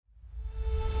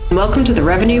Welcome to the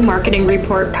Revenue Marketing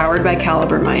Report powered by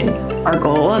Caliber Mind. Our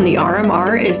goal on the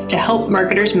RMR is to help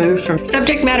marketers move from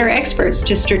subject matter experts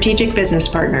to strategic business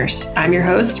partners. I'm your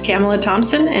host, Kamala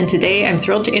Thompson, and today I'm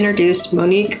thrilled to introduce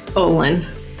Monique Olin.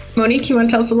 Monique, you want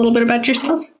to tell us a little bit about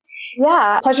yourself?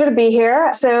 Yeah, pleasure to be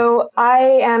here. So I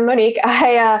am Monique.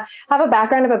 I have a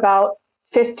background of about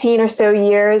 15 or so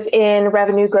years in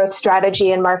revenue growth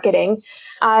strategy and marketing.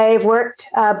 I've worked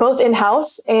both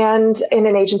in-house and in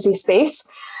an agency space,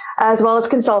 as well as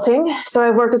consulting. So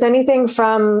I've worked with anything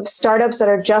from startups that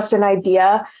are just an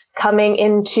idea coming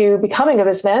into becoming a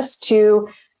business to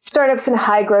startups in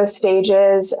high growth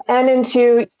stages and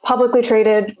into publicly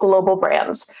traded global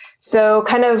brands. So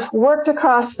kind of worked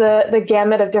across the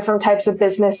gamut of different types of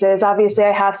businesses. Obviously,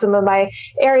 I have some of my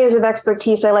areas of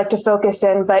expertise I like to focus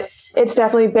in, but it's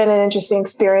definitely been an interesting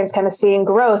experience kind of seeing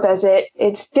growth as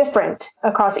it's different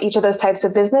across each of those types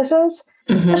of businesses,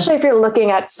 especially if you're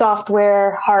looking at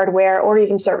software, hardware, or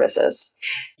even services.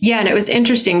 Yeah, and it was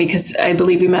interesting because I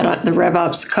believe we met at the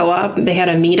RevOps Co-op. They had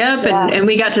a meetup and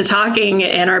we got to talking,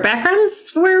 and our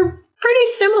backgrounds were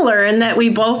pretty similar in that we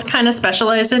both kind of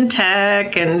specialize in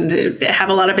tech and have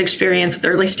a lot of experience with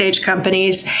early stage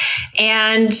companies.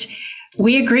 And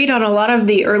we agreed on a lot of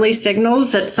the early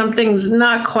signals that something's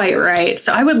not quite right.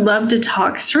 So I would love to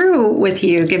talk through with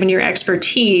you, given your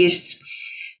expertise,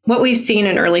 what we've seen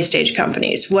in early stage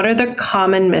companies. What are the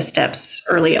common missteps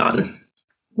early on?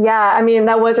 Yeah, I mean,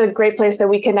 that was a great place that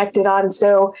we connected on.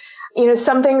 So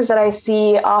some things that I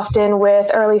see often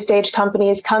with early stage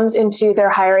companies comes into their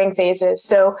hiring phases.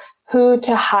 So who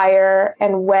to hire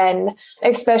and when,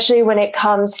 especially when it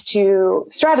comes to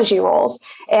strategy roles.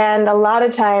 And a lot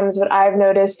of times what I've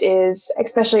noticed is,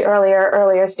 especially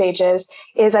earlier stages,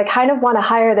 is I kind of want to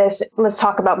hire this, let's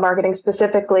talk about marketing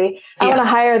specifically. I want to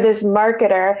hire this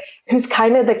marketer who's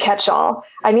kind of the catch-all.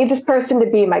 I need this person to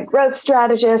be my growth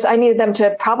strategist. I need them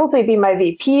to probably be my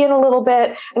VP in a little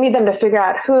bit. I need them to figure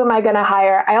out who am I going to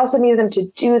hire. I also need them to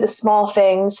do the small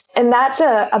things. And that's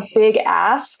a big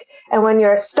ask. And when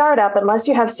you're a startup, unless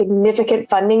you have significant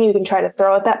funding you can try to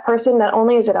throw at that person, not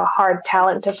only is it a hard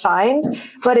talent to find,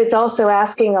 but it's also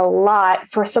asking a lot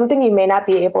for something you may not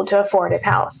be able to afford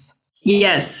in-house.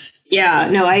 Yes. Yeah.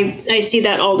 No, I see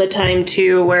that all the time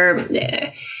too, where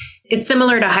it's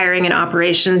similar to hiring in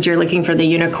operations. You're looking for the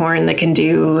unicorn that can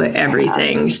do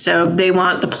everything. Yeah. So they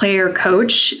want the player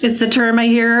coach is the term I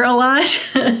hear a lot.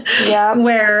 Yeah.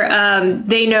 Where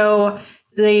they know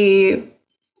the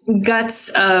guts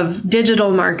of digital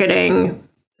marketing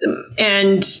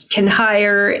and can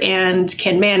hire and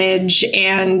can manage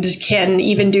and can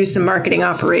even do some marketing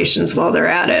operations while they're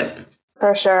at it.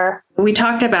 For sure. We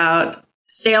talked about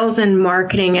sales and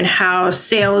marketing and how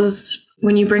sales,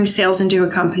 when you bring sales into a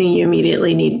company, you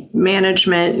immediately need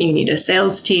management, you need a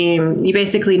sales team, you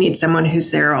basically need someone who's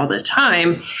there all the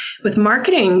time. With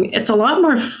marketing, it's a lot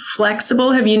more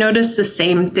flexible. Have you noticed the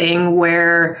same thing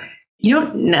where you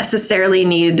don't necessarily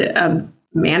need a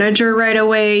manager right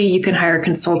away? You can hire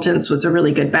consultants with a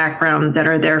really good background that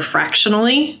are there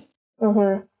fractionally.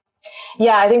 Mm-hmm.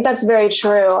 Yeah, I think that's very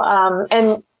true.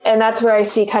 And that's where I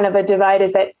see kind of a divide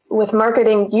is that with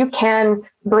marketing, you can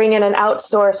bring in an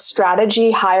outsourced strategy,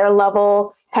 higher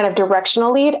level kind of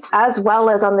directional lead, as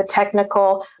well as on the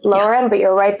technical lower end. But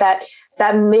you're right that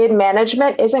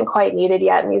mid-management isn't quite needed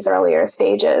yet in these earlier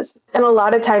stages. And a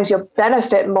lot of times you'll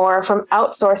benefit more from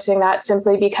outsourcing that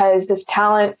simply because this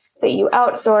talent that you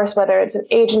outsource, whether it's an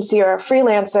agency or a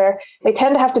freelancer, they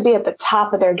tend to have to be at the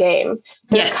top of their game.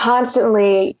 They're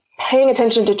constantly paying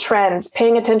attention to trends,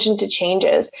 paying attention to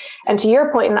changes. And to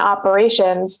your point in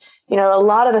operations, a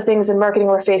lot of the things in marketing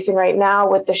we're facing right now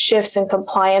with the shifts in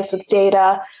compliance with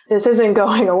data, this isn't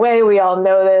going away. We all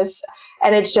know this.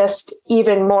 And it's just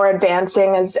even more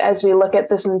advancing as we look at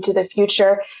this into the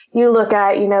future. You look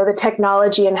at, the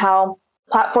technology and how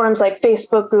platforms like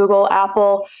Facebook, Google,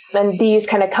 Apple, and these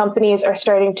kind of companies are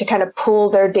starting to kind of pull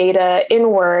their data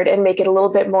inward and make it a little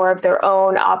bit more of their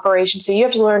own operation. So you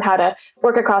have to learn how to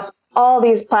work across all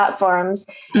these platforms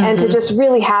and to just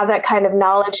really have that kind of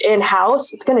knowledge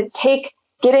in-house. It's going to take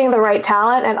getting the right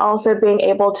talent and also being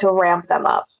able to ramp them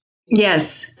up.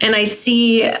 Yes. And I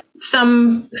see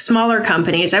some smaller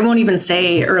companies, I won't even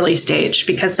say early stage,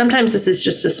 because sometimes this is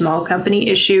just a small company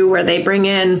issue where they bring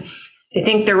in, they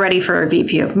think they're ready for a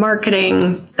VP of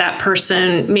marketing. That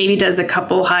person maybe does a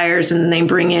couple hires and then they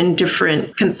bring in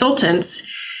different consultants.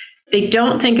 They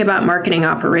don't think about marketing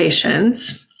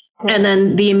operations. And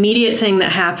then the immediate thing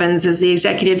that happens is the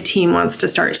executive team wants to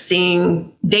start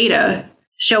seeing data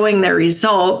showing their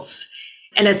results.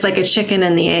 And it's like a chicken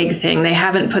and the egg thing. They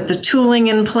haven't put the tooling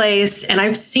in place. And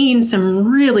I've seen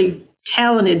some really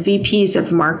talented VPs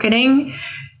of marketing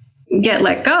get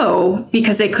let go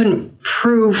because they couldn't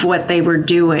prove what they were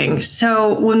doing.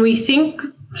 So when we think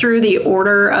through the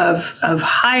order of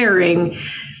hiring,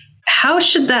 how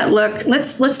should that look?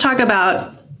 Let's talk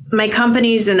about my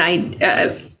company's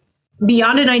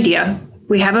beyond an idea.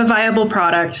 We have a viable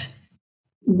product.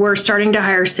 We're starting to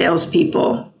hire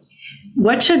salespeople.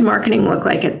 What should marketing look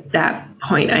like at that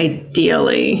point,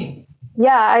 ideally?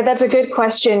 Yeah, that's a good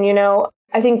question.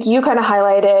 I think you kind of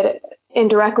highlighted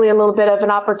indirectly a little bit of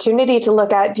an opportunity to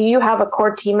look at, do you have a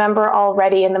core team member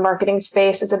already in the marketing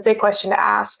space, is a big question to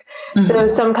ask. Mm-hmm. So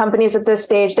some companies at this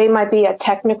stage, they might be a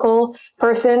technical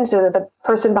person, so the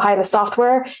person behind the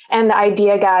software, and the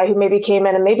idea guy who maybe came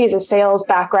in and maybe has a sales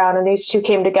background, and these two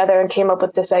came together and came up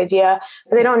with this idea.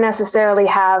 But they don't necessarily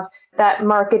have that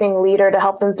marketing leader to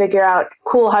help them figure out,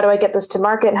 cool, how do I get this to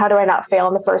market and how do I not fail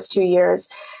in the first 2 years?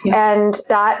 Yeah. And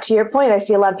that, to your point, I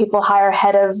see a lot of people hire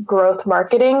head of growth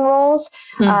marketing roles,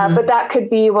 but that could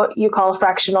be what you call a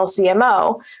fractional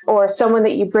CMO, or someone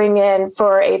that you bring in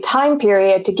for a time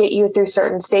period to get you through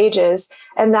certain stages.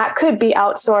 And that could be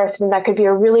outsourced, and that could be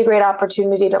a really great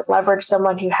opportunity to leverage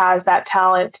someone who has that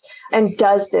talent and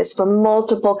does this for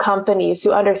multiple companies,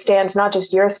 who understands not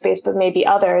just your space, but maybe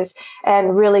others,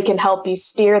 and really can help you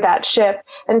steer that ship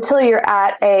until you're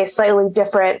at a slightly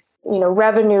different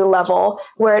revenue level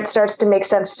where it starts to make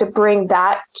sense to bring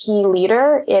that key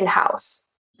leader in-house.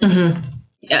 Mm-hmm.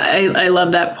 Yeah, I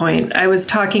love that point. I was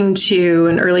talking to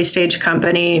an early stage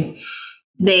company.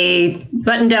 They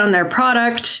buttoned down their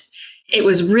product. It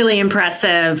was really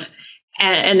impressive.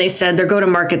 And they said their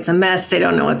go-to-market's a mess. They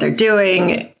don't know what they're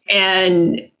doing.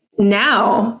 And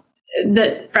now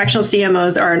the fractional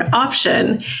CMOs are an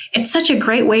option. It's such a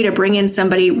great way to bring in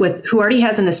somebody who already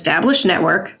has an established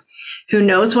network, who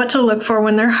knows what to look for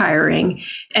when they're hiring,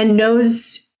 and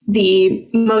knows the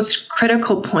most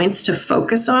critical points to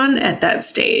focus on at that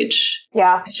stage.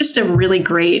 Yeah. It's just a really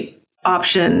great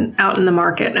option out in the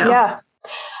market now. Yeah.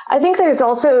 I think there's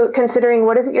also considering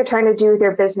what is it you're trying to do with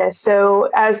your business. So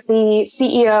as the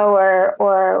CEO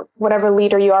or whatever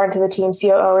leader you are into the team,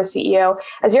 COO or CEO,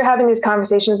 as you're having these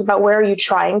conversations about where are you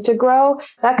trying to grow,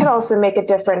 that could also make a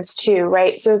difference too,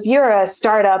 right? So if you're a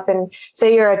startup and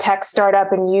say you're a tech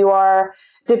startup and you are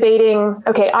debating,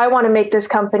 okay, I want to make this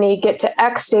company get to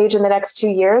X stage in the next 2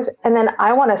 years, and then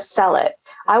I want to sell it.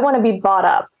 I want to be bought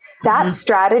up. That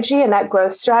strategy and that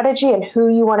growth strategy and who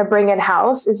you want to bring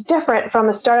in-house is different from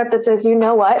a startup that says, you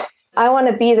know what, I want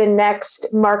to be the next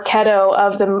Marketo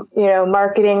of the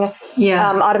marketing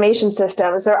automation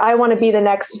systems, or I want to be the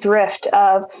next Drift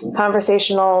of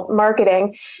conversational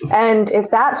marketing. And if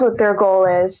that's what their goal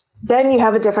is, then you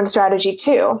have a different strategy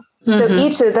too. Mm-hmm. So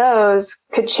each of those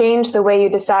could change the way you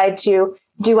decide to,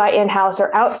 do I in-house or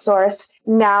outsource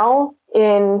now,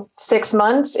 in 6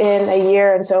 months, in a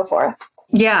year, and so forth.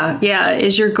 Yeah.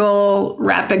 Is your goal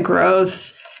rapid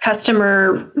growth,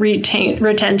 customer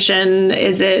retention?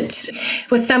 Is it,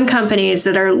 with some companies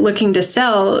that are looking to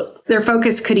sell, their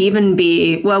focus could even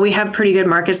be, well, we have pretty good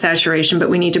market saturation, but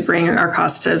we need to bring our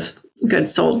cost of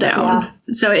goods sold down. Yeah.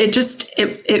 So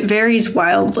it varies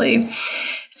wildly.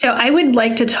 So I would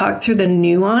like to talk through the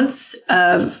nuance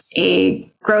of a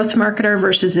growth marketer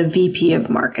versus a VP of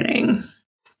marketing.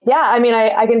 Yeah, I mean,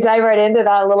 I can dive right into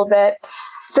that a little bit.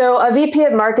 So a VP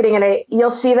of marketing, and you'll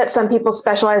see that some people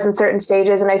specialize in certain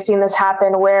stages, and I've seen this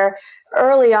happen where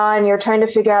early on you're trying to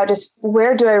figure out just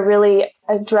where do I really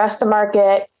address the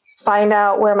market, find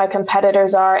out where my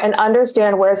competitors are, and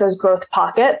understand where's those growth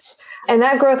pockets. And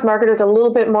that growth marketer is a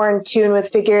little bit more in tune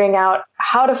with figuring out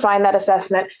how to find that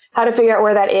assessment, how to figure out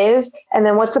where that is, and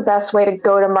then what's the best way to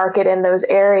go to market in those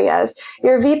areas.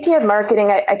 Your VP of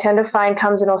marketing, I tend to find,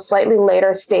 comes in a slightly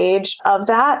later stage of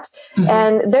that. Mm-hmm.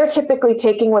 And they're typically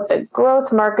taking what the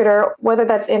growth marketer, whether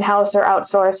that's in-house or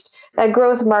outsourced, that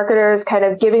growth marketer is kind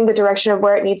of giving the direction of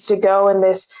where it needs to go in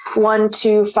this 1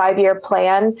 to 5 year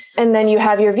plan. And then you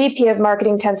have your VP of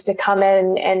marketing tends to come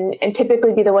in and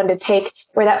typically be the one to take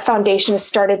where that foundation has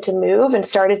started to move and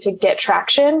started to get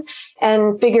traction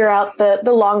and figure out the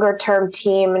longer term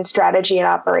team and strategy and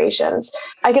operations.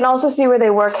 I can also see where they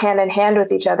work hand in hand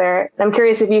with each other. I'm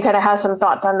curious if you kind of have some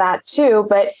thoughts on that too,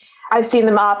 but I've seen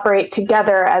them operate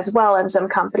together as well in some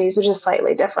companies, which is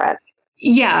slightly different.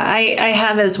 Yeah, I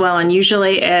have as well. And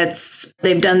usually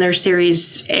they've done their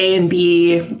series A and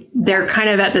B. They're kind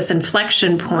of at this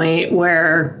inflection point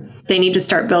where they need to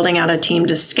start building out a team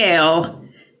to scale,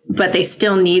 but they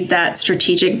still need that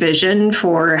strategic vision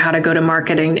for how to go to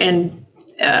marketing and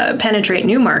penetrate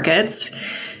new markets.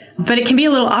 But it can be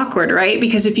a little awkward, right?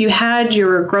 Because if you had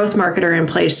your growth marketer in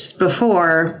place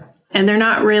before and they're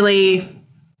not really,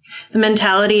 the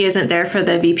mentality isn't there for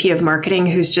the VP of marketing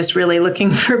who's just really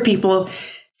looking for people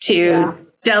to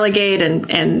delegate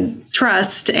and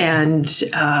trust, and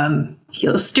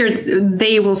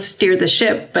they will steer the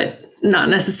ship, but not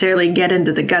necessarily get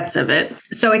into the guts of it.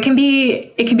 So it can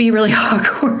be really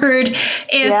awkward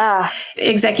if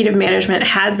executive management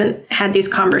hasn't had these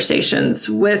conversations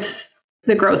with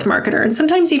the growth marketer. And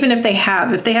sometimes even if they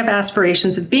have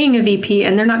aspirations of being a VP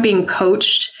and they're not being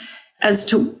coached as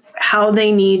to how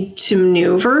they need to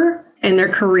maneuver in their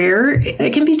career,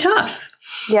 it can be tough.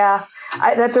 Yeah.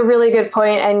 That's a really good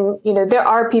point. And, there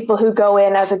are people who go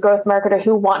in as a growth marketer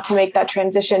who want to make that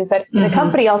transition, but the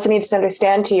company also needs to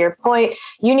understand, to your point,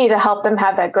 you need to help them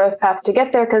have that growth path to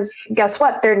get there. Because guess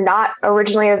what? They're not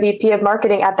originally a VP of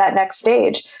marketing at that next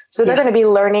stage. So they're going to be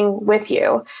learning with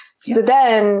you. So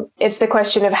then it's the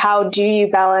question of how do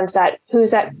you balance that?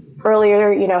 Who's that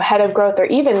earlier, head of growth, or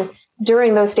even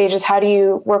during those stages, how do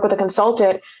you work with a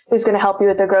consultant who's going to help you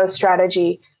with the growth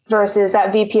strategy versus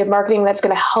that VP of marketing that's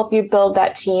going to help you build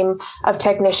that team of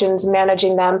technicians,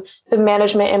 managing them, the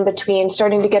management in between,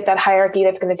 starting to get that hierarchy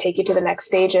that's going to take you to the next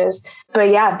stages. But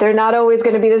yeah, they're not always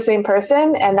going to be the same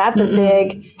person. And that's a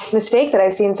big mistake that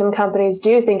I've seen some companies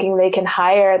do, thinking they can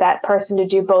hire that person to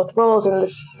do both roles and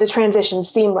the transition's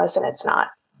seamless, and it's not.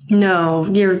 No,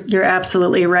 you're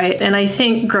absolutely right. And I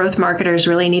think growth marketers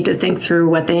really need to think through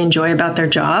what they enjoy about their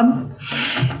job.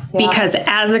 Because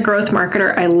as a growth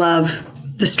marketer, I love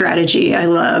the strategy. I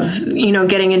love,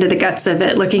 getting into the guts of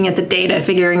it, looking at the data,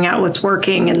 figuring out what's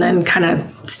working, and then kind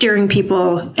of steering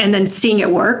people and then seeing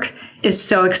it work is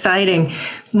so exciting.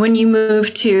 When you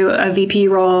move to a VP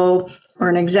role or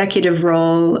an executive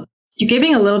role, you're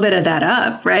giving a little bit of that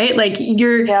up, right? Like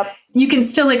you can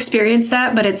still experience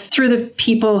that, but it's through the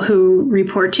people who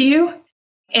report to you.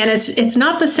 And it's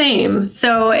not the same.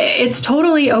 So it's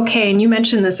totally okay. And you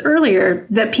mentioned this earlier,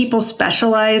 that people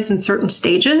specialize in certain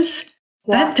stages.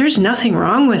 That there's nothing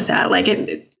wrong with that. Like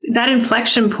that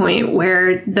inflection point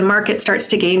where the market starts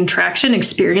to gain traction,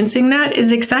 experiencing that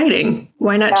is exciting.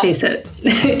 Why not chase it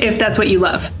if that's what you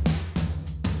love?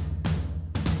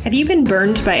 Have you been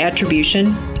burned by attribution?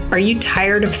 Are you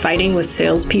tired of fighting with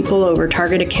salespeople over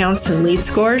target accounts and lead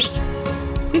scores?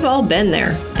 We've all been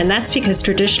there, and that's because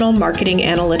traditional marketing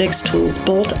analytics tools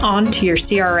bolt onto your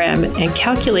CRM and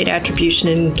calculate attribution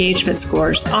and engagement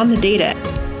scores on the data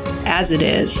as it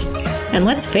is. And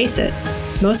let's face it,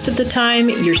 most of the time,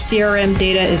 your CRM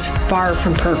data is far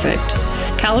from perfect.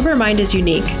 Caliber Mind is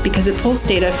unique because it pulls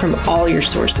data from all your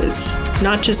sources,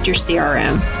 not just your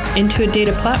CRM, into a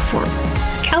data platform.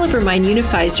 Caliber Mind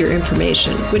unifies your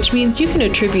information, which means you can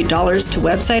attribute dollars to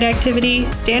website activity,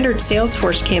 standard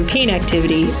Salesforce campaign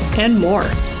activity, and more,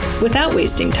 without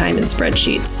wasting time in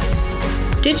spreadsheets.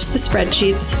 Ditch the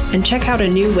spreadsheets and check out a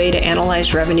new way to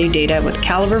analyze revenue data with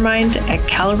Caliber Mind at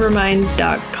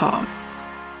calibermind.com.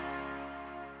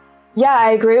 Yeah,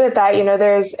 I agree with that.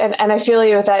 And I feel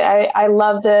you with that. I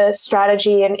love the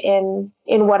strategy in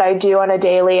what I do on a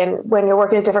daily, and when you're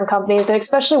working at different companies, and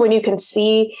especially when you can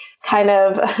see kind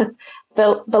of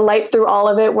the light through all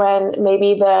of it when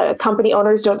maybe the company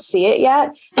owners don't see it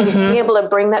yet, and being able to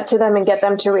bring that to them and get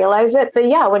them to realize it. But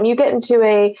yeah, when you get into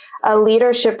a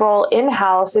leadership role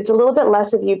in-house, it's a little bit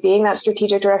less of you being that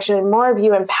strategic direction and more of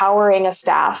you empowering a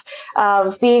staff,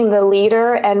 of being the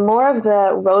leader and more of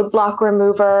the roadblock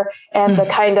remover and the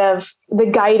kind of the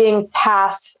guiding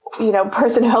path,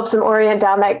 person who helps them orient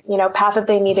down that, path that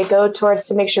they need to go towards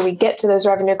to make sure we get to those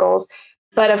revenue goals.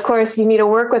 But of course, you need to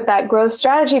work with that growth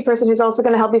strategy person who's also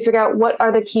going to help you figure out what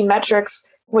are the key metrics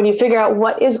when you figure out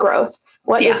what is growth,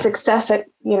 what is success at,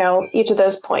 each of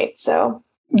those points. So.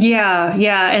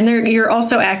 Yeah. And you're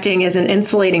also acting as an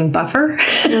insulating buffer.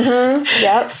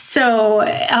 Yep. So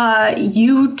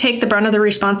you take the brunt of the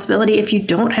responsibility if you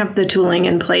don't have the tooling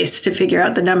in place to figure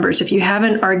out the numbers, if you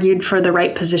haven't argued for the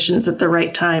right positions at the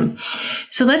right time.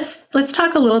 So let's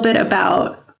talk a little bit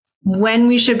about when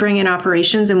we should bring in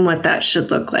operations and what that should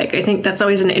look like. I think that's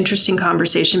always an interesting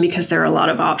conversation because there are a lot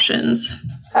of options.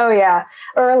 Oh, yeah.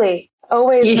 Early.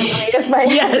 Always early is my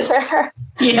answer.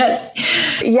 Yes.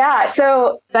 Yeah.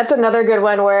 So that's another good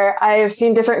one where I've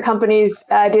seen different companies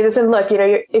do this. And look,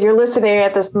 if you're listening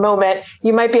at this moment,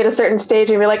 you might be at a certain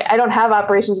stage and you're like, I don't have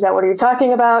operations yet. What are you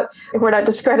talking about? We're not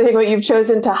discrediting what you've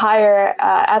chosen to hire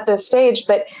at this stage.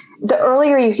 But the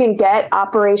earlier you can get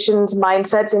operations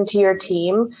mindsets into your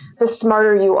team, the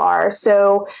smarter you are.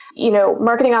 So,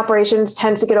 marketing operations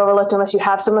tends to get overlooked unless you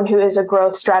have someone who is a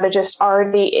growth strategist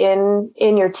already in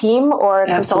your team or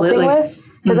consulting with.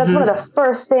 Because that's one of the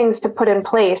first things to put in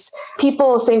place.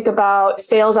 People think about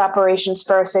sales operations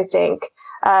first, I think.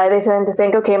 They tend to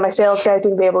think, okay, my sales guys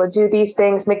need to be able to do these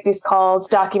things, make these calls,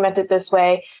 document it this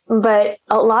way. But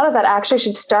a lot of that actually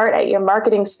should start at your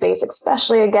marketing space,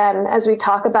 especially again, as we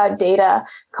talk about data,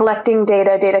 collecting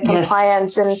data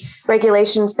compliance and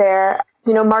regulations there.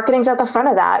 Marketing's at the front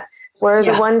of that. We're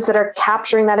the ones that are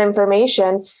capturing that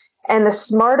information. And the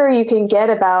smarter you can get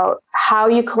about how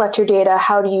you collect your data,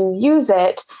 how do you use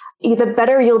it, the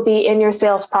better you'll be in your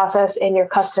sales process, in your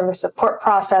customer support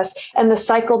process, and the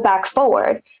cycle back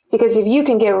forward. Because if you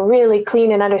can get really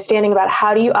clean and understanding about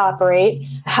how do you operate,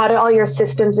 how do all your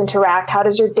systems interact, how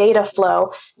does your data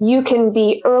flow, you can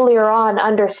be earlier on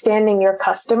understanding your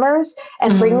customers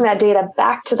and bringing that data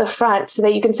back to the front so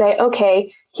that you can say,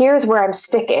 okay, here's where I'm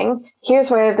sticking.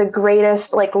 Here's where I have the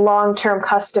greatest long-term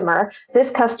customer. This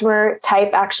customer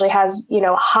type actually has,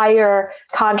 higher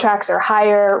contracts or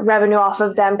higher revenue off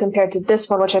of them compared to this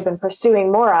one, which I've been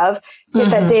pursuing more of. Get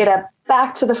that data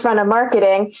back to the front of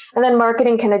marketing, and then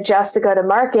marketing can adjust to go to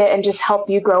market and just help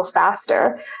you grow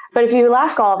faster. But if you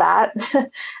lack all that,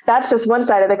 that's just one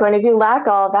side of the coin. If you lack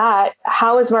all that,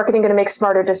 how is marketing going to make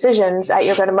smarter decisions at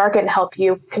your go-to-market and help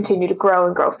you continue to grow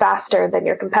and grow faster than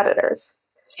your competitors?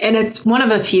 And it's one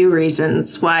of a few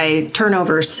reasons why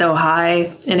turnover is so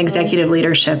high in executive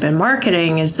leadership and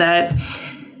marketing is that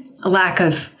a lack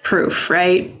of proof,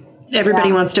 right?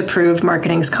 Everybody wants to prove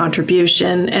marketing's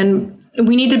contribution. And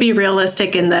we need to be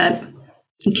realistic in that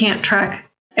you can't track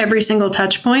every single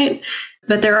touch point,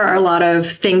 but there are a lot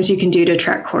of things you can do to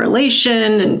track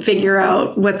correlation and figure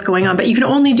out what's going on. But you can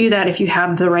only do that if you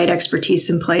have the right expertise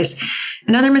in place.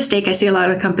 Another mistake I see a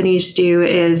lot of companies do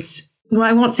is, well,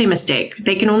 I won't say mistake.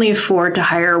 They can only afford to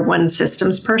hire one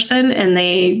systems person, and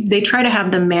they try to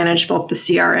have them manage both the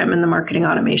CRM and the marketing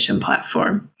automation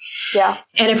platform. Yeah.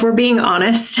 And if we're being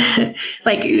honest,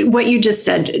 like what you just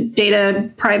said,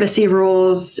 data privacy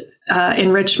rules,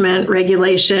 enrichment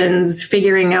regulations,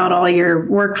 figuring out all your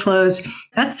workflows,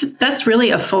 that's really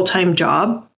a full-time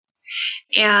job.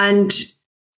 And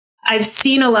I've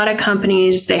seen a lot of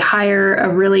companies, they hire a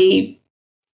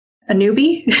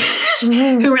newbie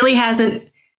who really hasn't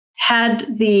had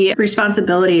the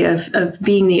responsibility of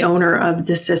being the owner of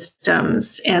the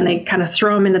systems, and they kind of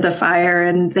throw them into the fire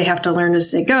and they have to learn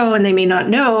as they go, and they may not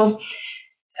know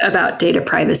about data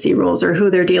privacy rules or who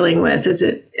they're dealing with.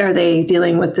 Are they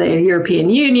dealing with the European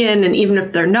Union? And even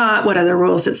if they're not, what other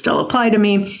rules that still apply to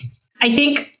me? I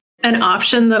think an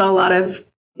option that a lot of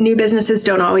new businesses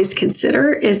don't always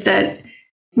consider is that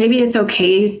maybe it's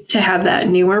okay to have that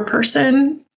newer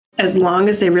person as long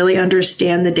as they really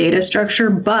understand the data structure,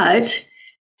 but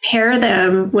pair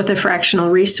them with a fractional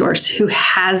resource who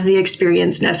has the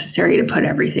experience necessary to put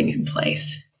everything in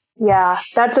place. Yeah,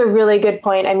 that's a really good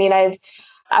point. I mean,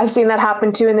 I've seen that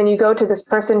happen too. And then you go to this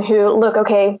person who, look,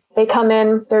 okay, they come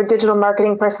in, they're a digital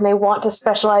marketing person. They want to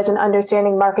specialize in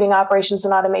understanding marketing operations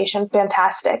and automation.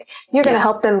 Fantastic. You're going to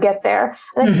help them get there.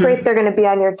 And it's great. They're going to be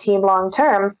on your team long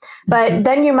term. But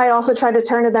then you might also try to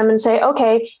turn to them and say,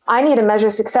 okay, I need to measure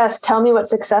success. Tell me what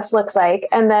success looks like,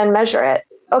 and then measure it.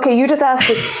 Okay, you just asked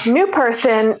this new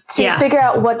person to figure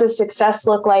out what does success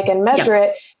look like and measure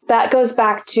it. That goes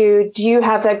back to, do you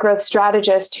have that growth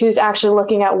strategist who's actually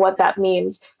looking at what that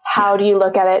means? How do you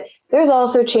look at it? There's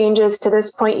also changes to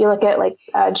this point. You look at like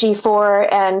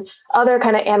G4 and other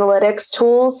kind of analytics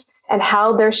tools and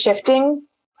how they're shifting.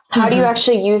 How do you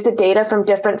actually use the data from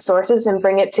different sources and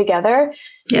bring it together?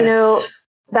 Yes.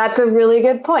 That's a really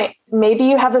good point. Maybe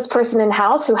you have this person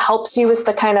in-house who helps you with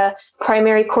the kind of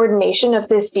primary coordination of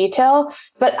this detail,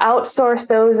 but outsource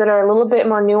those that are a little bit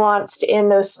more nuanced in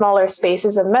those smaller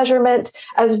spaces of measurement,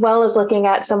 as well as looking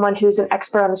at someone who's an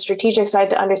expert on the strategic side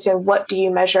to understand what do you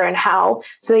measure and how,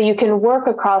 so that you can work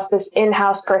across this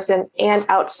in-house person and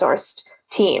outsourced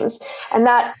teams. And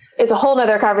that is a whole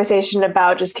nother conversation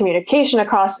about just communication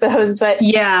across those. But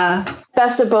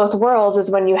best of both worlds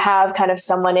is when you have kind of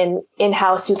someone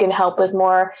in-house who can help with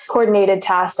more coordinated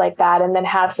tasks like that, and then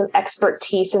have some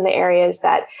expertise in the areas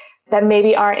that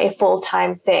maybe aren't a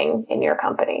full-time thing in your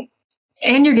company.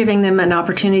 And you're giving them an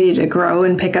opportunity to grow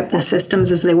and pick up the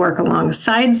systems as they work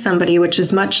alongside somebody, which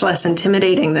is much less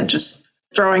intimidating than just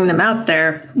throwing them out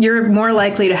there. You're more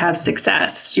likely to have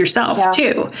success yourself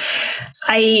too.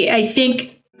 I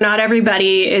think not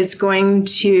everybody is going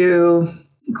to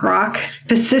grok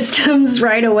the systems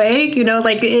right away.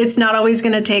 It's not always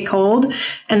going to take hold,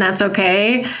 and that's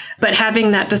okay. But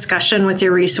having that discussion with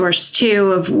your resource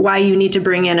too of why you need to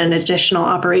bring in an additional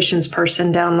operations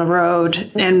person down the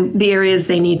road and the areas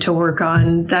they need to work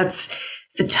on, it's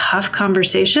a tough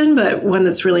conversation, but one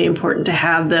that's really important to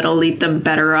have that'll leave them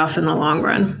better off in the long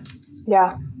run.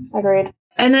 Yeah, agreed.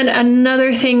 And then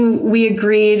another thing we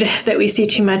agreed that we see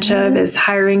too much of is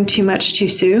hiring too much too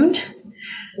soon.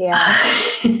 Yeah.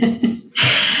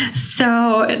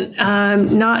 So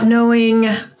not knowing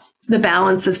the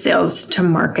balance of sales to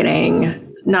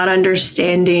marketing, not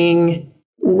understanding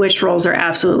which roles are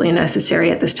absolutely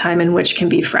necessary at this time and which can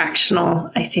be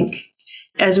fractional. I think,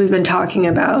 as we've been talking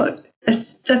about,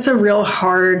 that's a real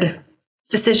hard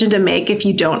decision to make if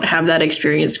you don't have that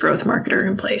experienced growth marketer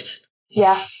in place.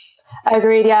 Yeah,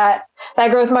 agreed. Yeah,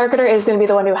 that growth marketer is going to be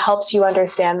the one who helps you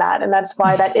understand that. And that's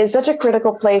why that is such a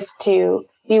critical place to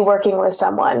be working with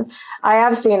someone. I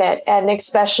have seen it, and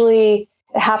especially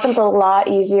it happens a lot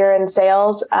easier in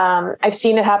sales. I've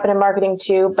seen it happen in marketing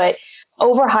too, but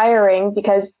over hiring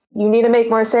because you need to make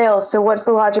more sales. So what's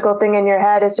the logical thing in your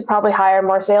head is to probably hire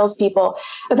more salespeople,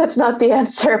 but that's not the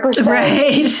answer per se.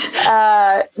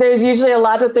 Right. There's usually a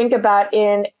lot to think about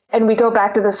and we go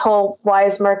back to this whole why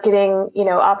is marketing,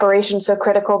 operations so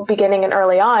critical beginning and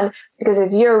early on, because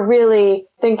if you're really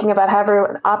thinking about how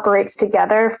everyone operates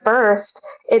together first,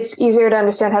 it's easier to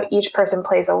understand how each person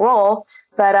plays a role.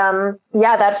 But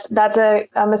that's a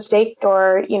mistake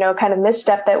or, kind of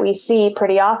misstep that we see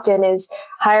pretty often is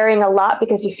hiring a lot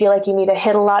because you feel like you need to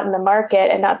hit a lot in the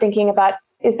market and not thinking about,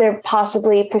 is there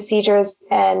possibly procedures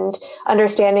and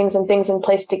understandings and things in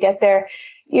place to get there?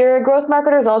 Your growth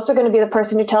marketer is also going to be the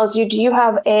person who tells you, do you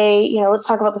have let's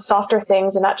talk about the softer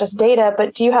things and not just data,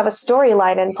 but do you have a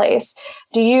storyline in place?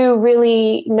 Do you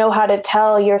really know how to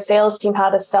tell your sales team how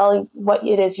to sell what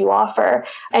it is you offer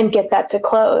and get that to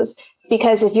close?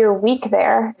 Because if you're weak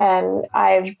there, and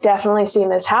I've definitely seen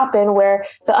this happen, where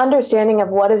the understanding of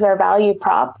what is our value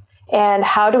prop and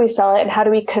how do we sell it and how do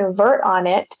we convert on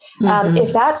it,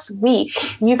 if that's weak,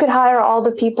 you could hire all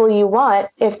the people you want.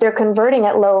 If they're converting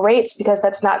at low rates because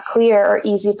that's not clear or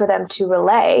easy for them to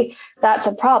relay, that's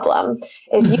a problem.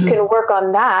 If you can work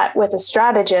on that with a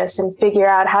strategist and figure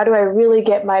out how do I really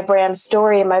get my brand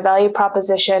story and my value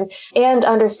proposition and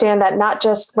understand that not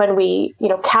just when we,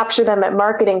 capture them at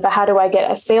marketing, but how do I get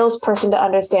a salesperson to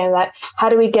understand that? How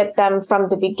do we get them from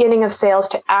the beginning of sales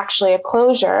to actually a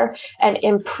closure and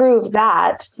improve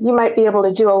that? You might be able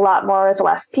to do a lot more with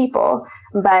less people.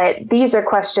 But these are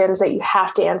questions that you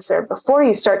have to answer before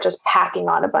you start just packing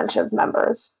on a bunch of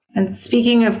members. And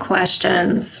speaking of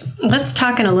questions, let's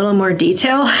talk in a little more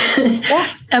detail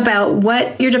about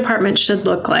what your department should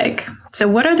look like. So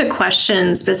what are the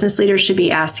questions business leaders should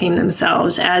be asking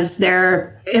themselves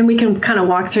and we can kind of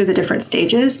walk through the different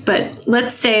stages, but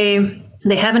let's say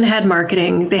they haven't had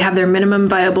marketing, they have their minimum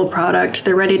viable product,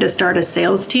 they're ready to start a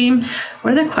sales team.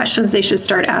 What are the questions they should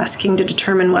start asking to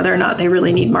determine whether or not they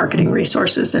really need marketing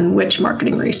resources and which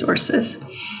marketing resources?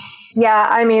 Yeah,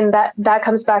 I mean, that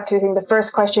comes back to, I think the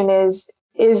first question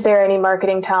is there any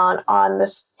marketing talent on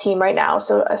this team right now?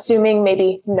 So assuming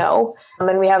maybe no,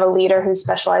 and we have a leader who's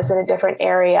specialized in a different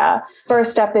area.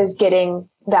 First step is getting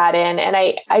that in. And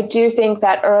I do think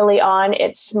that early on,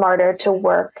 it's smarter to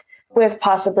work with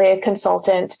possibly a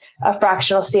consultant, a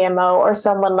fractional CMO, or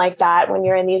someone like that when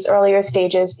you're in these earlier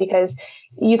stages, because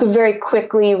you could very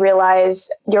quickly realize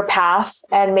your path,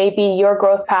 and maybe your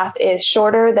growth path is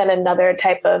shorter than another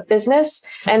type of business.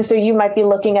 And so you might be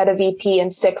looking at a VP in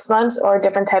 6 months, or a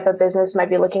different type of business might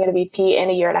be looking at a VP in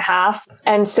a year and a half.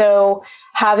 And so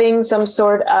having some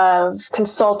sort of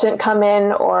consultant come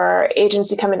in or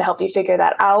agency come in to help you figure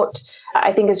that out,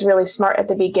 I think is really smart at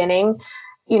the beginning.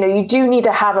 You do need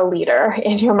to have a leader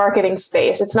in your marketing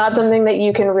space. It's not something that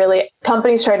you can really,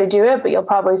 companies try to do it, but you'll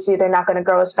probably see they're not going to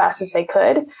grow as fast as they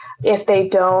could if they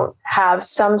don't have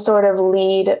some sort of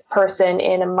lead person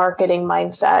in a marketing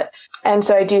mindset. And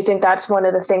so I do think that's one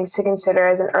of the things to consider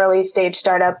as an early stage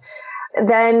startup.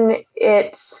 Then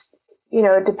it's,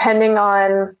 depending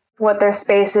on what their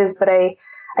space is, but I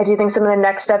do think some of the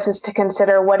next steps is to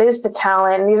consider what is the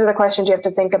talent. And these are the questions you have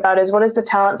to think about is what is the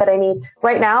talent that I need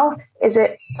right now? Is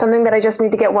it something that I just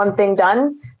need to get one thing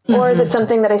done? Or is it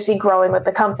something that I see growing with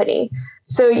the company?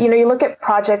 So, you look at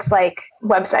projects like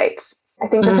websites. I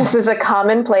think that this is a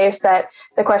common place that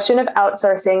the question of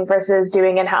outsourcing versus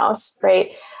doing in-house,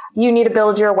 right? You need to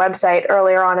build your website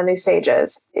earlier on in these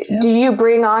stages. Yeah. Do you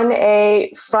bring on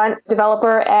a front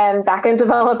developer and backend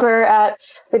developer at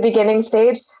the beginning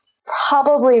stage?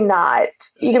 Probably not.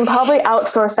 You can probably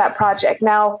outsource that project.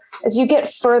 Now, as you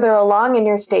get further along in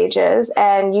your stages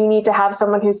and you need to have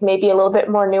someone who's maybe a little bit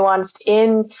more nuanced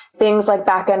in things like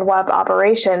back-end web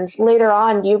operations, later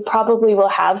on, you probably will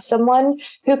have someone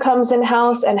who comes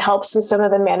in-house and helps with some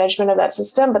of the management of that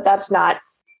system, but that's not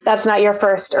your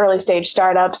first early stage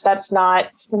startups. That's not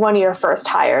one of your first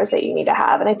hires that you need to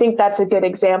have. And I think that's a good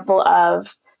example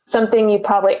of something you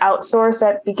probably outsource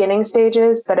at beginning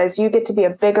stages. But as you get to be a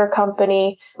bigger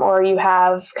company or you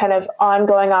have kind of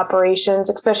ongoing operations,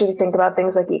 especially if you think about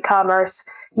things like e-commerce,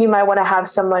 you might want to have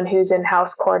someone who's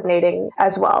in-house coordinating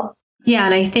as well. Yeah,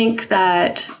 and I think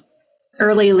that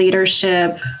early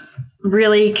leadership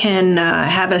really can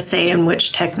have a say in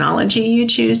which technology you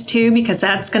choose to, because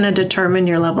that's going to determine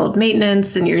your level of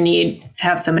maintenance and your need to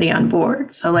have somebody on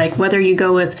board. So like whether you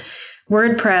go with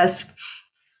WordPress,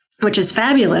 which is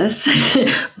fabulous,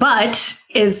 but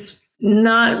is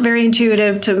not very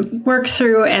intuitive to work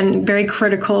through and very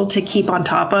critical to keep on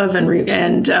top of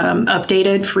and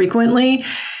updated frequently,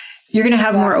 you're going to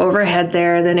have more overhead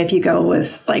there than if you go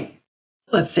with, like,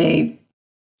 let's say,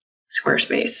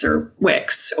 Squarespace or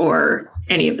Wix or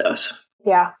any of those.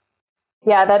 Yeah.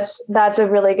 Yeah, that's a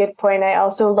really good point. I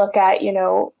also look at,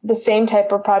 the same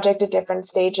type of project at different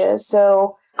stages.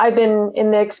 So I've been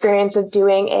in the experience of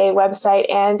doing a website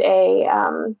and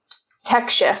a tech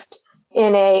shift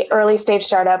in a early stage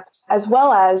startup, as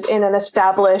well as in an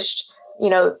established,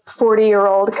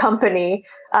 40-year-old company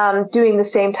doing the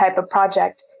same type of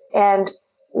project, and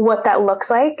what that looks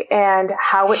like and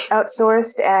how it's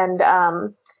outsourced and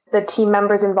the team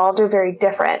members involved are very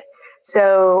different.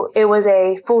 So it was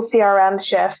a full CRM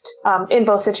shift in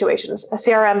both situations, a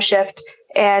CRM shift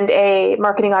and a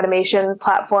marketing automation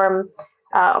platform.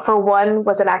 For one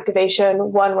was an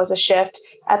activation, one was a shift,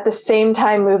 at the same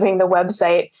time moving the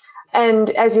website. And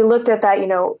as you looked at that,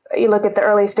 you look at the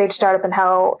early stage startup and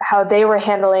how they were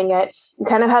handling it. You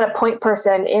kind of had a point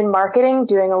person in marketing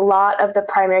doing a lot of the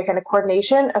primary kind of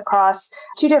coordination across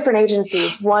two different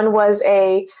agencies. One was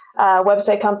a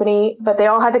website company, but they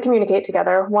all had to communicate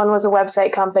together. One was a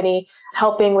website company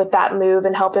helping with that move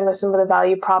and helping with some of the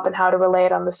value prop and how to relay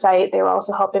it on the site. They were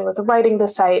also helping with writing the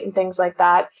site and things like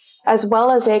that, as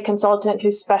well as a consultant who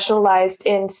specialized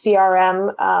in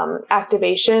CRM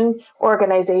activation,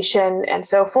 organization, and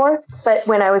so forth. But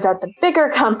when I was at the bigger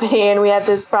company and we had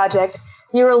this project,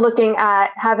 you were looking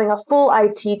at having a full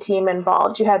IT team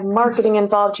involved. You had marketing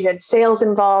involved, you had sales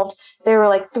involved. There were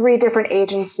like 3 different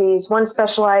agencies, one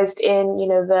specialized in,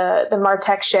 the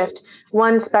MarTech shift,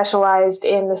 one specialized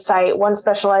in the site, one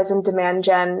specialized in demand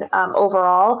gen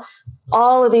overall.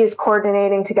 All of these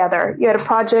coordinating together. You had a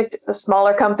project, a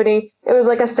smaller company, it was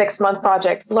like a 6-month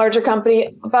project. Larger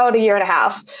company, about a year and a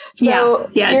half. So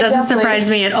yeah, it doesn't surprise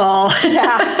me at all.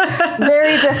 Yeah,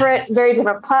 very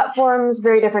different platforms,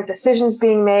 very different decisions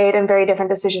being made, and very different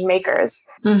decision makers.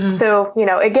 Mm-hmm. So,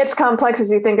 it gets complex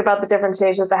as you think about the different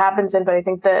stages that happens in, but I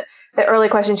think the early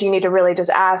questions you need to really just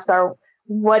ask are,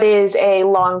 what is a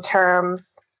long-term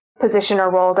position or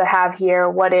role to have here?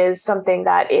 What is something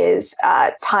that is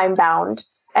time bound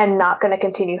and not going to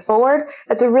continue forward?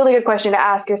 That's a really good question to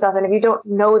ask yourself. And if you don't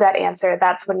know that answer,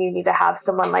 that's when you need to have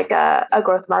someone like a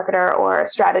growth marketer or a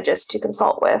strategist to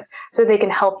consult with so they can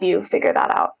help you figure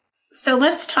that out. So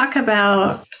let's talk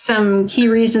about some key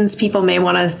reasons people may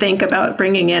want to think about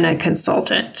bringing in a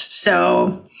consultant.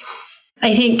 So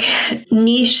I think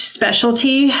niche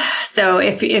specialty. So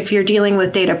if you're dealing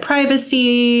with data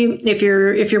privacy, if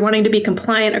you're wanting to be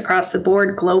compliant across the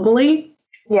board globally,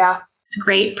 it's a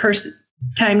great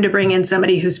time to bring in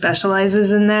somebody who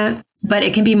specializes in that. But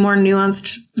it can be more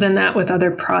nuanced than that with other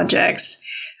projects.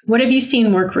 What have you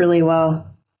seen work really well?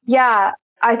 Yeah,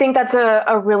 I think that's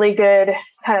a really good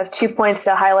kind of 2 points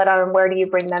to highlight on where do you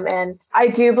bring them in. I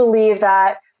do believe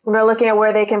that when we're looking at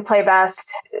where they can play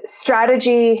best,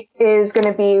 strategy is going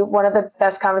to be one of the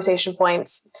best conversation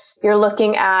points. You're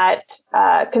looking at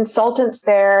consultants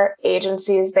there,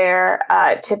 agencies there.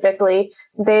 Typically,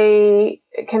 they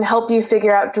can help you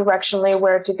figure out directionally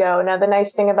where to go. Now, the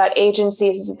nice thing about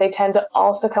agencies is that they tend to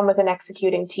also come with an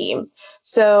executing team.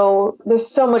 So there's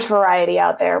so much variety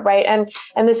out there, right? And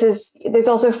there's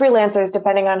also freelancers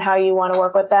depending on how you want to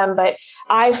work with them. But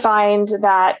I find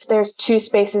that there's 2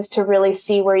 spaces to really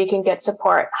see where you can get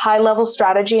support: high level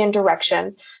strategy and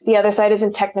direction. The other side is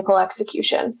in technical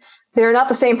execution. They're not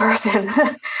the same person,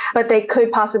 but they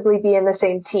could possibly be in the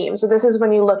same team. So this is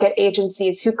when you look at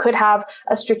agencies who could have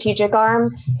a strategic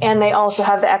arm and they also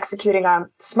have the executing arm.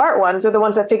 Smart ones are the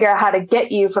ones that figure out how to get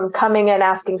you from coming in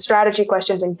asking strategy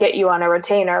questions and get you on a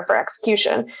retainer for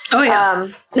execution. Oh, yeah.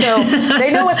 So they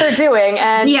know what they're doing.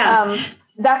 And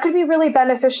that could be really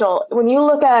beneficial. When you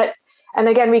look at, and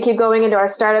again, we keep going into our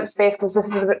startup space because this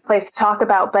is a good place to talk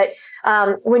about, but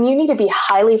when you need to be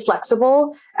highly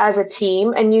flexible as a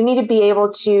team and you need to be able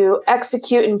to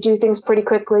execute and do things pretty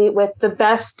quickly with the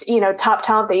best, top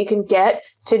talent that you can get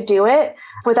to do it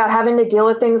without having to deal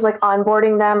with things like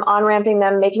onboarding them, on-ramping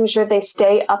them, making sure they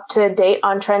stay up to date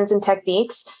on trends and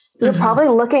techniques, you're probably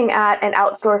looking at an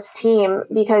outsourced team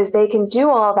because they can do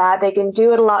all that. They can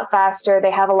do it a lot faster.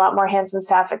 They have a lot more hands and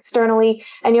staff externally,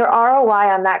 and your ROI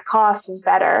on that cost is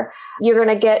better. You're going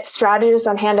to get strategists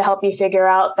on hand to help you figure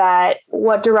out that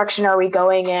what direction are we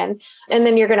going in. And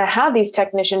then you're going to have these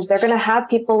technicians. They're going to have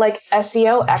people like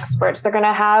SEO experts. They're going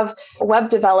to have web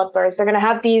developers. They're going to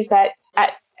have these that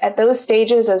at those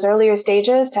stages, those earlier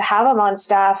stages, to have them on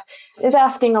staff is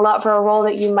asking a lot for a role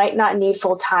that you might not need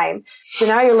full time. So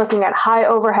now you're looking at high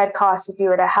overhead costs if you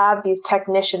were to have these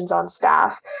technicians on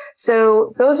staff.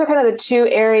 So those are kind of the two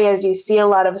areas you see a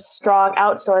lot of strong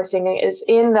outsourcing is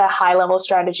in the high level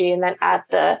strategy and then at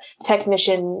the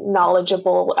technician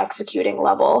knowledgeable executing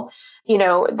level. You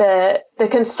know, the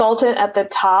consultant at the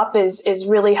top is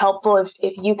really helpful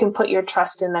if you can put your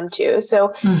trust in them too.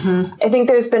 So I think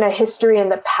there's been a history in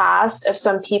the past of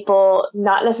some people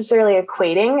not necessarily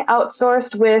equating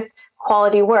outsourced with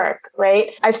quality work,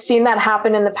 right? I've seen that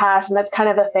happen in the past, and that's kind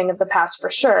of a thing of the past for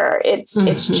sure. It's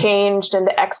changed in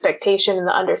the expectation and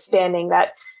the understanding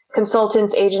that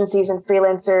consultants, agencies, and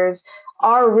freelancers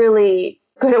are really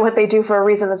good at what they do for a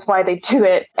reason. That's why they do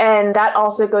it. And that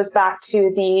also goes back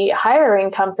to the hiring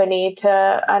company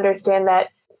to understand that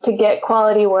to get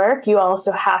quality work, you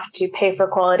also have to pay for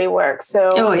quality work. So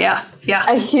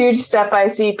a huge step I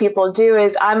see people do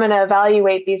is I'm going to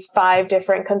evaluate these 5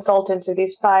 different consultants or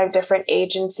these 5 different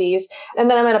agencies, and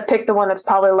then I'm going to pick the one that's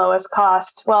probably lowest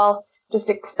cost. Well,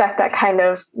 just expect that kind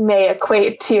of may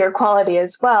equate to your quality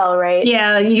as well, right?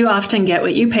 Yeah, you often get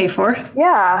what you pay for.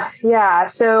 Yeah.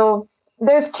 So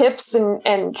there's tips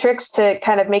and tricks to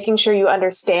kind of making sure you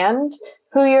understand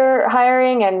who you're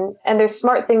hiring, and there's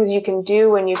smart things you can do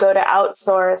when you go to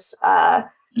outsource.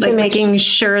 Like making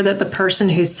sure that the person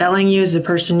who's selling you is the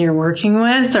person you're working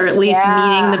with, or at least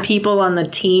meeting the people on the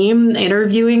team,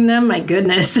 interviewing them. My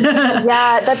goodness.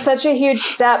 Yeah, that's such a huge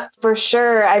step for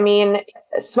sure. I mean,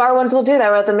 smart ones will do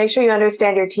that. Well, to make sure you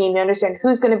understand your team, you understand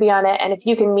who's going to be on it, and if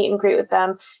you can meet and greet with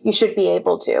them, you should be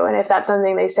able to. And if that's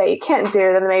something they say you can't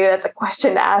do, then maybe that's a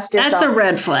question to ask yourself. That's a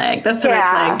red flag. Red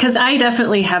flag. Because I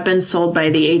definitely have been sold by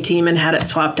the A team and had it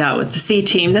swapped out with the C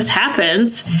team. This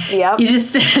happens. Yep. You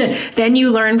just then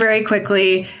you learn very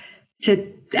quickly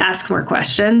to ask more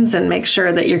questions and make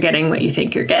sure that you're getting what you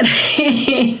think you're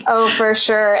getting. Oh, for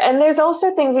sure. And there's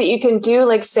also things that you can do,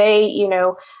 like say,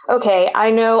 okay,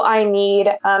 I know I need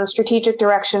strategic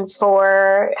direction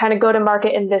for kind of go to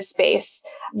market in this space.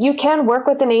 You can work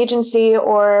with an agency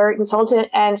or consultant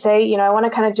and say, I want to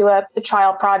kind of do a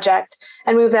trial project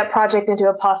and move that project into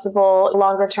a possible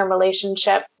longer term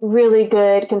relationship. Really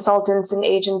good consultants and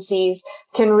agencies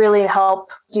can really help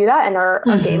do that and are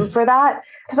game for that.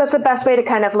 Because that's the best way to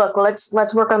kind of look,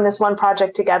 let's work on this one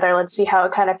project together. Let's see how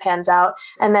it kind of pans out.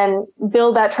 And then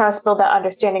build that trust, build that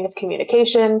understanding of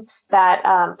communication, that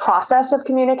process of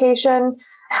communication.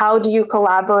 How do you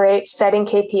collaborate, setting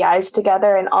KPIs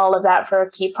together, and all of that for a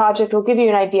key project will give you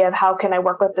an idea of how can I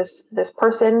work with this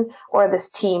person or this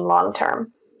team long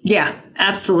term. Yeah,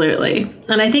 absolutely.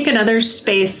 And I think another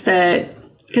space that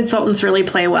consultants really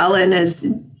play well in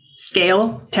is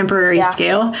scale, temporary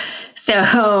scale.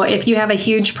 So if you have a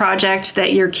huge project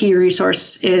that your key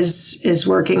resource is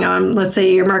working on, let's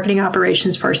say your marketing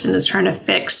operations person is trying to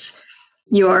fix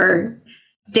your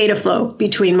data flow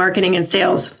between marketing and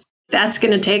sales, that's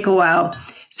going to take a while.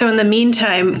 So in the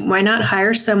meantime, why not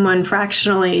hire someone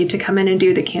fractionally to come in and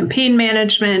do the campaign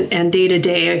management and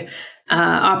day-to-day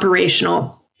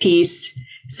operational piece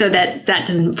so that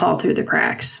doesn't fall through the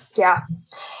cracks? Yeah,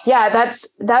 that's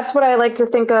what I like to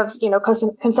think of,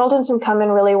 consultants can come in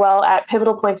really well at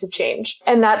pivotal points of change.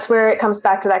 And that's where it comes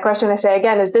back to that question I say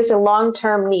again, is this a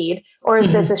long-term need or is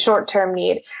this a short-term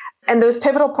need? And those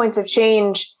pivotal points of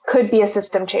change could be a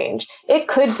system change. It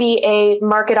could be a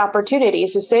market opportunity.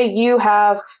 So say you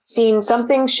have seen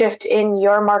something shift in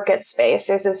your market space.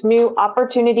 There's this new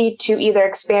opportunity to either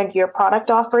expand your product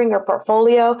offering or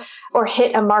portfolio or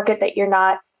hit a market that you're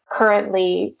not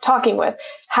currently talking with.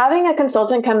 Having a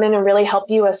consultant come in and really help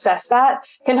you assess that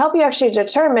can help you actually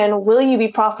determine, will you be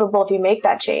profitable if you make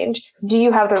that change? Do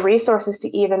you have the resources to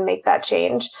even make that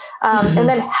change? And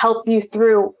then help you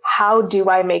through, how do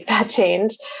I make that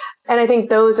change? And I think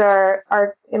those are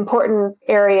important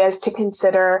areas to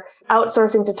consider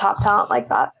outsourcing to top talent like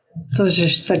that. Those are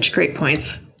such great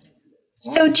points.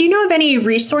 So do you know of any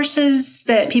resources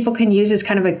that people can use as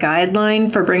kind of a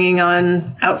guideline for bringing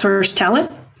on outsourced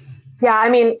talent? Yeah, I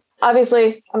mean,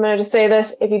 obviously, I'm going to just say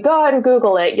this. If you go out and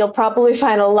Google it, you'll probably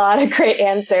find a lot of great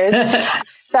answers.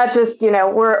 That's just,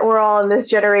 we're all in this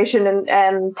generation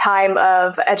and time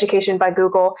of education by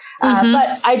Google.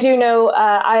 But I do know,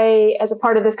 as a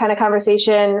part of this kind of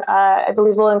conversation, I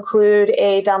believe we'll include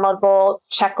a downloadable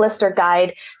checklist or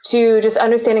guide to just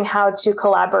understanding how to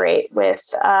collaborate with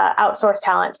outsourced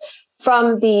talent.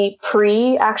 From the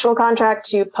pre-actual contract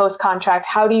to post-contract,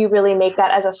 how do you really make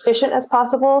that as efficient as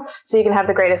possible so you can have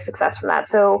the greatest success from that?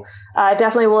 So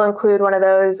definitely we'll include one of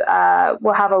those.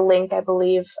 We'll have a link, I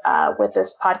believe, with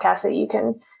this podcast that you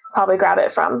can probably grab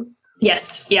it from.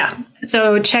 Yes. Yeah.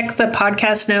 So check the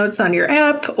podcast notes on your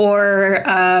app or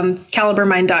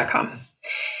calibermind.com.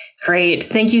 Great.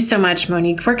 Thank you so much,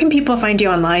 Monique. Where can people find you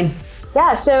online?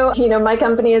 Yeah, so, my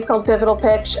company is called Pivotal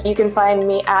Pitch. You can find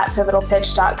me at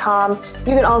pivotalpitch.com. You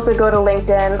can also go to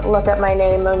LinkedIn, look up my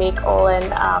name, Monique Olin,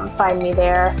 find me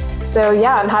there. So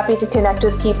yeah, I'm happy to connect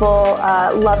with people,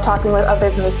 love talking with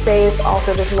others in the space,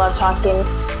 also just love talking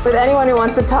with anyone who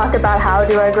wants to talk about how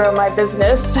do I grow my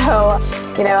business. So,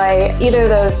 either of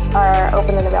those are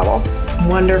open and available.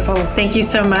 Wonderful. Thank you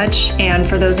so much. And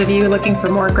for those of you looking for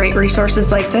more great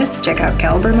resources like this, check out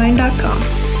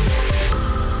calibermind.com.